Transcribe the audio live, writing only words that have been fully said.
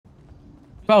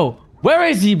Bro, where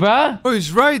is he, bro? Oh, he's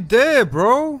right there,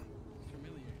 bro.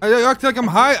 You act like I'm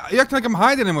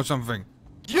hiding him or something.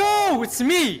 Yo, it's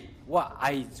me. What?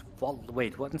 Well,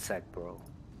 wait, one sec, bro.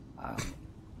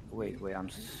 Wait, one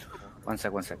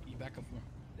sec.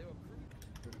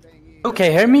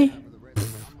 Okay, hear me?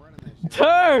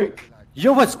 Turk!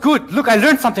 Yo, what's good? Look, I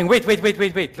learned something. Wait.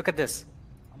 Look at this.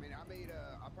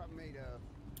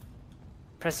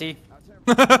 Press E.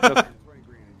 Look.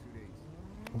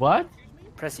 What?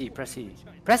 Press E. Press E.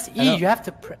 You have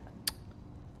to press.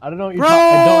 I don't know what Bro!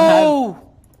 I don't have.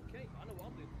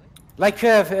 Like,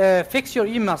 fix your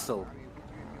E muscle.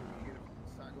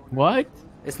 What?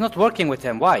 It's not working with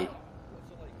him. Why?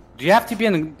 Do you have to be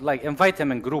in, like, invite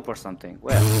him in group or something?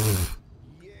 Where?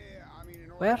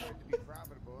 Where?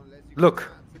 Look.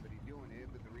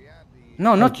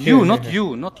 No, not Okay, you, okay, not okay.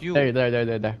 you, not you.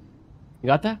 There. You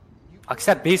got that?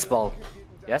 Except baseball.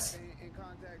 Yes?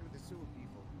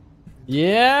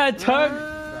 Yeah, Turk!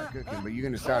 But you're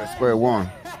gonna start at square one.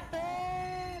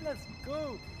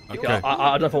 Okay.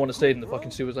 I don't know if I want to stay in the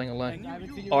fucking sewers, I ain't gonna lie.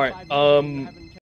 Alright,